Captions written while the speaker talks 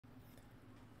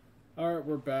Alright,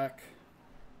 we're back.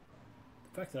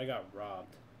 The fact that I got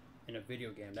robbed in a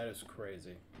video game, that is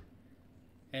crazy.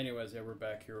 Anyways, yeah, we're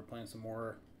back here. We're playing some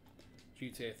more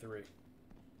GTA 3.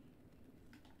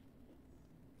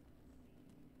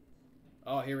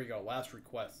 Oh, here we go. Last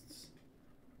requests.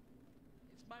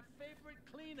 It's my favorite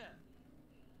cleaner.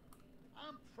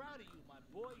 I'm proud of you, my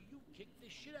boy. You kicked the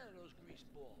shit out of those grease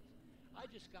balls. I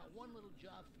just got one little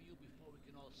job for you before we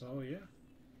can all celebrate. Oh, yeah.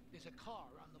 There's a car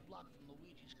around the block from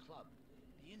Luigi's club.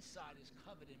 The inside is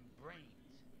covered in brains.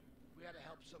 We gotta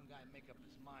help some guy make up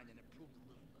his mind, and it proved a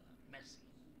little messy.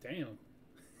 Damn.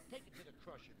 Take it to the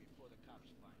crusher before the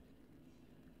cops find it.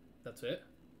 That's it?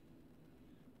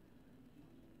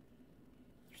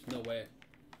 There's no way.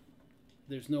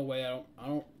 There's no way. I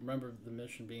don't remember the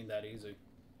mission being that easy.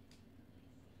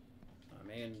 I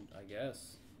mean, I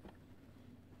guess.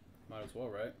 Might as well,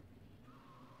 right?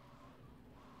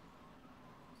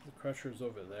 The crusher's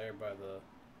over there by the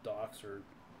docks or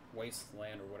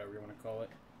wasteland or whatever you want to call it.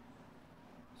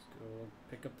 Let's go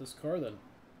pick up this car then.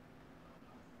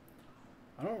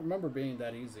 I don't remember being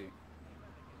that easy.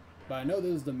 But I know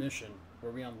this is the mission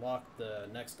where we unlock the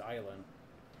next island.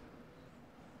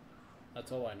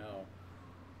 That's all I know.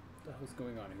 What the hell's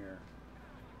going on here?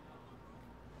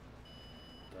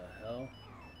 The hell?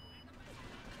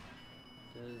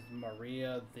 Is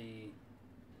Maria the...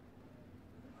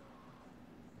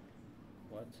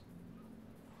 What?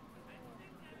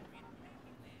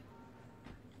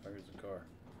 Where's the car?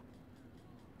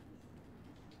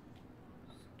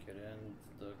 Let's get in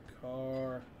the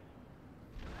car.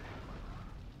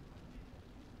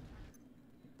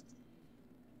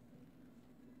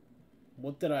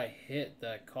 What did I hit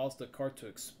that caused the car to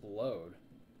explode?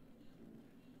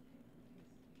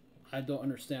 I don't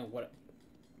understand what...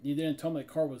 You didn't tell me the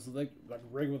car was like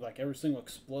rigged with like every single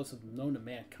explosive known to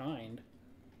mankind.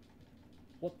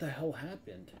 What the hell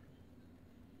happened?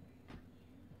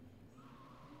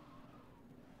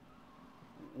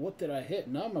 What did I hit?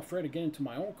 Now I'm afraid of getting into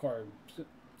my own car.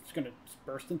 It's gonna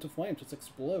burst into flames. Just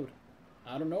explode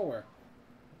out of nowhere.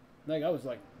 Like I was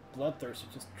like bloodthirsty,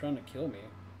 just trying to kill me.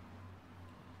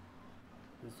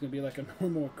 This is gonna be like a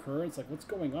normal occurrence. Like what's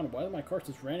going on? Why did my car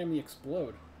just randomly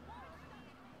explode?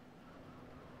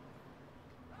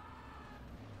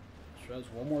 Shows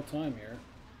one more time here.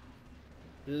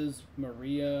 Is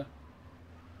Maria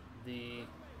the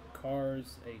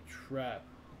car's a trap?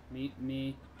 Meet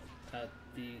me at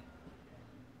the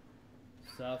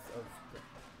south of the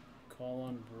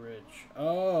Colon Bridge.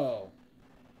 Oh!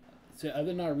 See, I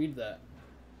did not read that.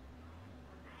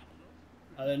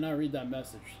 I did not read that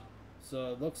message.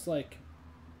 So it looks like...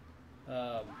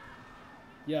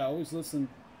 yeah, always listen...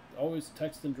 Always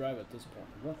text and drive at this point.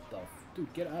 What the...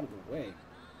 Dude, get out of the way.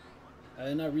 I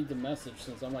did not read the message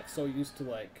since I'm like so used to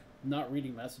like not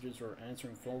reading messages or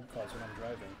answering phone calls when I'm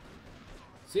driving.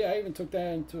 See, I even took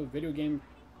that into a video game.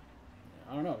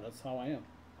 I don't know. That's how I am.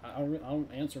 I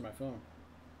don't answer my phone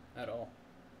at all.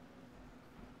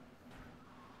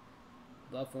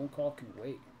 That phone call can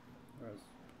wait. What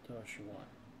does she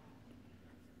want?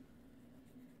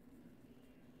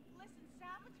 Listen,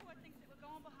 Salvatore thinks that we're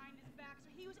going behind his back,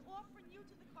 so he was offering you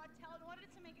to the cartel in order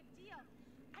to make a deal.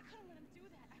 I couldn't let him do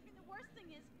that. I mean, the worst thing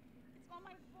is, it's all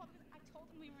my fault because I told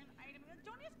him we were an item.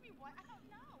 Don't ask me why. I don't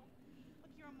know.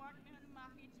 Look, you're a markman on the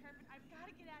Mafia turf, and I've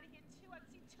got to get out of here, too. I've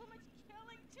seen too much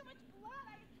killing, too much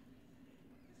blood.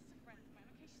 This is a friend of mine,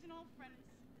 okay? She's an old friend.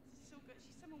 It's so good.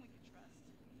 She's someone we can trust.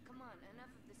 Come on,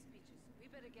 enough of the speeches.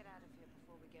 We better get out of here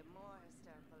before we get more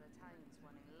hysterical Italians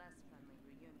wanting less friendly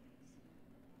reunions.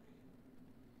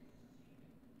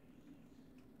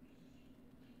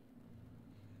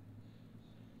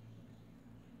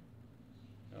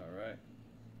 Alright.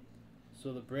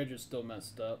 So the bridge is still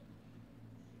messed up.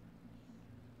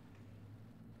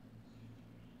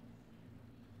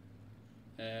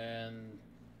 And...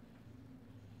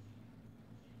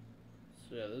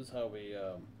 So yeah, this is how we,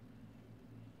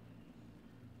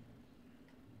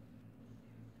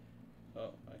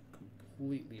 Oh, I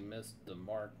completely missed the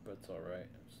mark, but it's alright.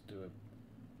 Let's do a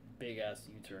big-ass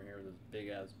U-turn here with this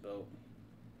big-ass boat.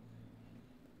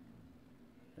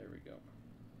 There we go.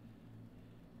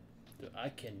 Dude, I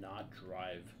cannot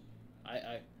drive.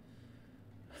 I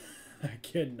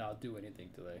cannot do anything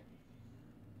today.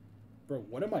 Bro,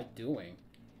 what am I doing?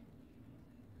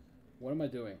 What am I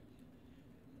doing?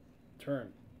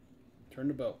 Turn. Turn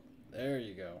the boat. There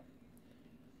you go.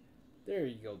 There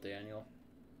you go, Daniel.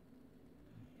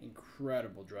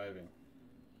 Incredible driving.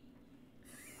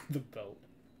 The boat.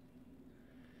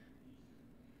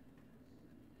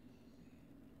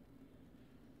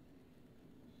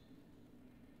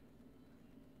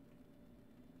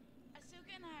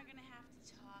 Asuka and I are gonna have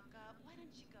to talk. Why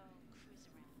don't you go cruise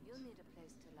around? You'll need a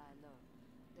place to lie low.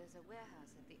 There's a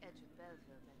warehouse at the edge of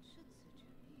Belleville that should suit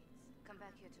your needs. Come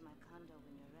back here to my condo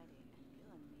when you're ready, and you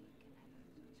and me can have a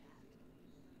little chat.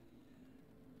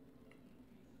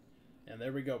 And there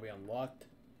we go. We unlocked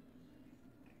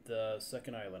the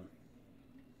second island.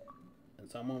 And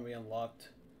somehow we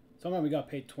got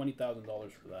paid $20,000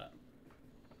 for that.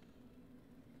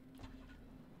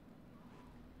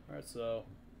 Alright, so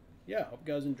yeah, hope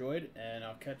you guys enjoyed, and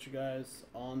I'll catch you guys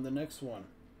on the next one.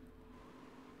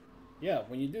 Yeah,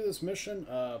 when you do this mission,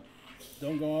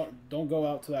 don't go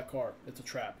out to that car. It's a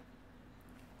trap.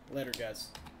 Later, guys.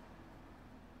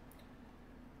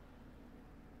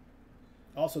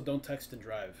 Also, don't text and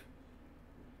drive.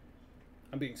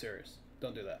 I'm being serious.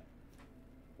 Don't do that.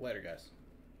 Later, guys.